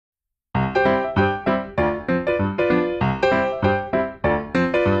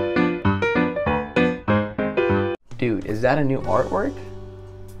Is that a new artwork?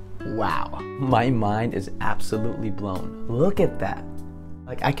 Wow, my mind is absolutely blown. Look at that.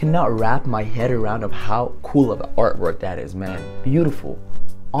 Like, I cannot wrap my head around of how cool of an artwork that is, man. Beautiful,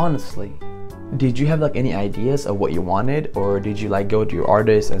 honestly. Did you have like any ideas of what you wanted, or did you like go to your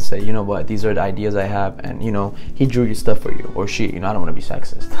artist and say, you know what, these are the ideas I have, and you know, he drew your stuff for you, or she, you know, I don't want to be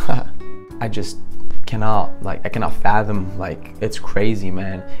sexist. I just cannot, like, I cannot fathom, like, it's crazy,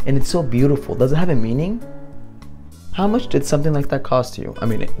 man. And it's so beautiful. Does it have a meaning? How much did something like that cost you? I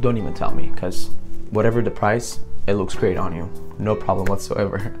mean, don't even tell me, because whatever the price, it looks great on you. No problem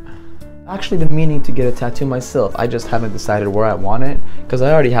whatsoever. I've actually been meaning to get a tattoo myself. I just haven't decided where I want it, because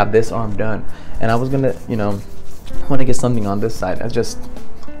I already have this arm done. And I was gonna, you know, want to get something on this side. I just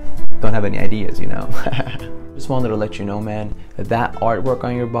don't have any ideas, you know. Just wanted to let you know, man, that artwork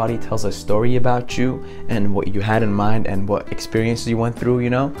on your body tells a story about you and what you had in mind and what experiences you went through, you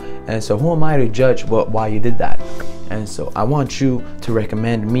know. And so who am I to judge why you did that? And so I want you to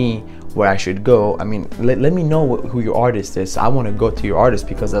recommend me where I should go. I mean, let me know who your artist is. I want to go to your artist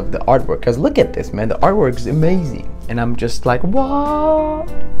because of the artwork. Because look at this, man, the artwork is amazing. And I'm just like, what?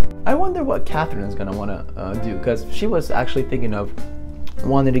 I wonder what Catherine's gonna want to do, because she was actually thinking of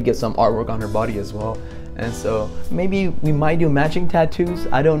wanting to get some artwork on her body as well. And so maybe we might do matching tattoos.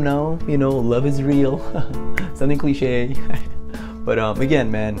 I don't know, you know, love is real. Something cliche. But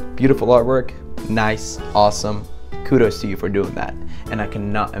again, man, beautiful artwork, nice, awesome. Kudos to you for doing that. And I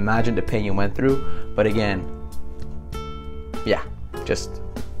cannot imagine the pain you went through. But again, yeah, just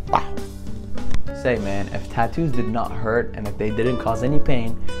wow. Say, man, if tattoos did not hurt and if they didn't cause any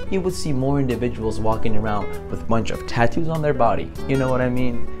pain, you would see more individuals walking around with a bunch of tattoos on their body. You know what I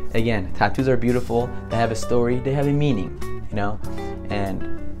mean? Again, tattoos are beautiful. They have a story. They have a meaning, you know? And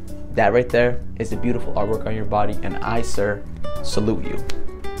that right there is a beautiful artwork on your body. And I, sir, salute you.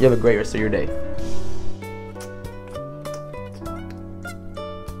 You have a great rest of your day.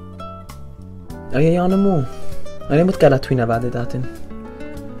 Ayayana أنا متكلت فينا بعد ذاتن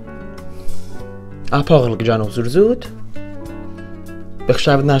أبغى جانو زرزود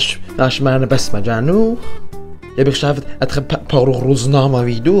بخشافت ناش معنا بس ما جانو يا بخشافت أتخب باروخ روزنامة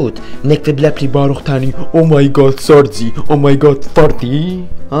ويدود نكتب لابلي باروخ تاني أو ماي جاد ساردي أو ماي جاد فردي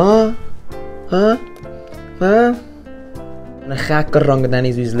ها أنا خاك الرنج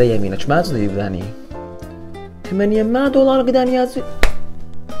داني زوز لي يمينة شما تزيد داني $8 قداني يازو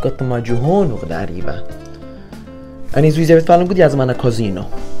قط ما جهون وغداريبا أنا زوزي بتفعلن قد يازم أنا كازينو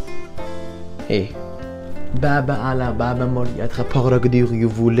إيه بابا على بابا مولي أتخا بغرا قدير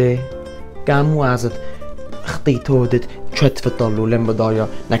يفولي قامو عزت خطيت هودت شت في الطلو لما دايا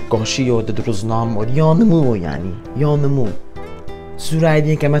نكاشي هودت رزنام ود يانمو يعني يانمو سوراي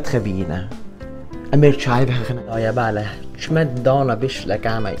دين كما تخبينا أمير شايب خنا دايا بالا شمت دانا بش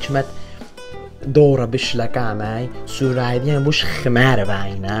لكامي شمت دورة بش لكامي سوراي دين بوش خمار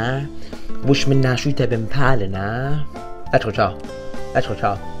باينا بوش من ناشوي تبن بالنا أدخل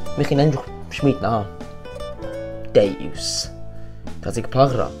شا مخي ننجح شميتنا دايوس كازيك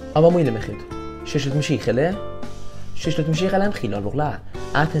باغرا أما مويلة مخيد ششت مشيخلة ششت مشيخلة مخيلة البغلا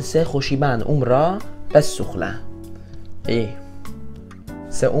أتنسى خوشيبان أمرا بس سخلة إيه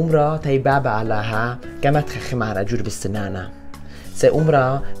سأمرا تيبابا علىها كما تخخم على جور بالسنانة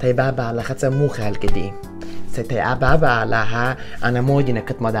سأمرا تيبابا على خطة موخة هالكدي ستيبابا علىها أنا مودي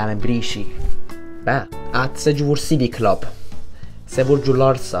نكت مدعم بريشي با أتسجور سيبي كلاب سبور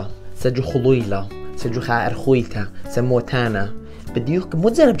جولارسا سجو خلويلة سجو خائر خويلتا سموتانا بديوك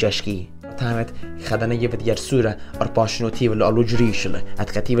متزرب جاشكي تانت خدنا يفت يرسورة أرباشنو تيول ألو جريشل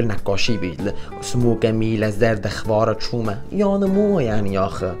أتكتيول نقاشي بيدل سمو جميلة زرد خوارة شومة يعني مو يعني يا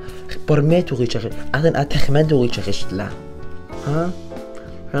أخي برميتو غيش أخي أذن أتخمدو غيش أخيشت لا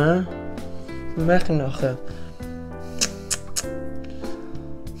ها ماخن أخي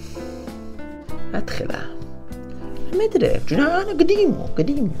أدخلها ما أدري أنا قديمو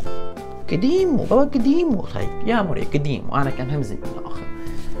بابا قديمو طيب يا مري قديمو أنا كان همزني يا أخي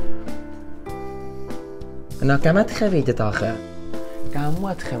أنا كما تخويدت آخر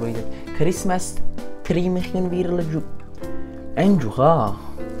كما تخويدت كريسماس تري مخين بير لجوب انجو ها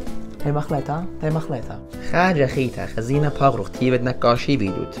هاي مخلطة خارج خيتا خزينة باغروخ تيبت نقاشي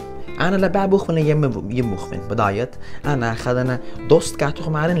بيدود أنا لبع بوخفن يموخفن بدايت أنا خدنا دوست كاتوخ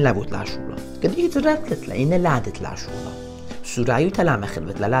معرن لابوت لاشولا قد يترتلت لإن لعدت لاشولا سورايو تلا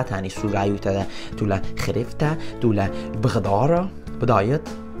مخلبت لا تاني سورايو تلا خرفتا تلا بغدارة بدايت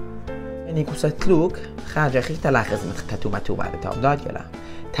يعني كوستلوك خارج خيتا لا خزنة تاتو ماتو بعد تام داد يلا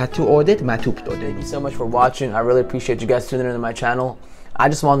تاتو audit ماتو بتودت. Thank you so much for watching. I really appreciate you guys tuning into my channel. I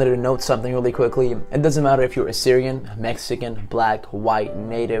just wanted to note something really quickly. It doesn't matter if you're Assyrian, Mexican, black, white,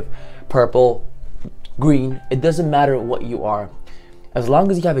 native, purple, green, it doesn't matter what you are. As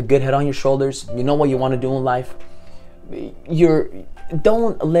long as you have a good head on your shoulders, you know what you want to do in life,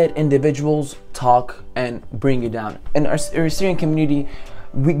 don't let individuals talk and bring you down. In our Assyrian community,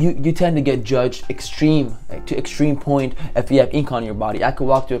 you tend to get judged to extreme point if you have ink on your body. I could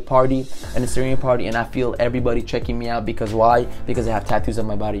walk to a party, an Assyrian party, and I feel everybody checking me out because why? Because I have tattoos on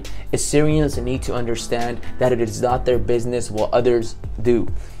my body. Assyrians need to understand that it is not their business what others do,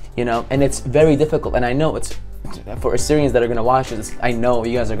 you know, and it's very difficult. And I know it's for Assyrians that are gonna watch this. I know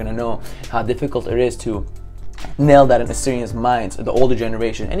you guys are gonna know how difficult it is to nail that in Assyrians' minds, the older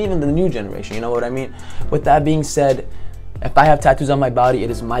generation and even the new generation. You know what I mean? With that being said, if I have tattoos on my body, it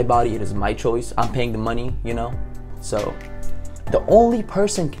is my choice. I'm paying the money, you know? So the only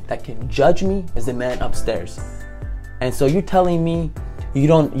person that can judge me is the man upstairs. And so you're telling me you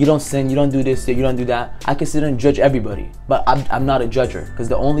don't sin, you don't do this, you don't do that. I can sit and judge everybody, but I'm not a judger, because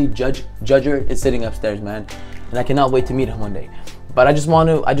the only judger is sitting upstairs, man. And I cannot wait to meet him one day. But I just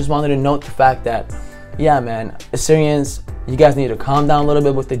wanted to note the fact that, yeah, man, Assyrians, you guys need to calm down a little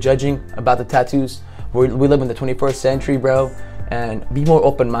bit with the judging about the tattoos. We live in the 21st century, bro, and be more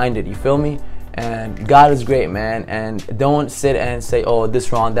open-minded, you feel me? And God is great, man, and don't sit and say, oh,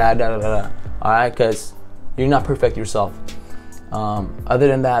 this wrong, that, all right, because you're not perfect yourself. Other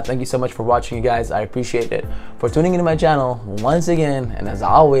than that, thank you so much for watching, you guys. I appreciate it. For tuning into my channel once again, and as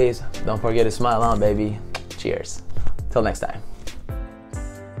always, don't forget to smile on, baby. Cheers. Till next time.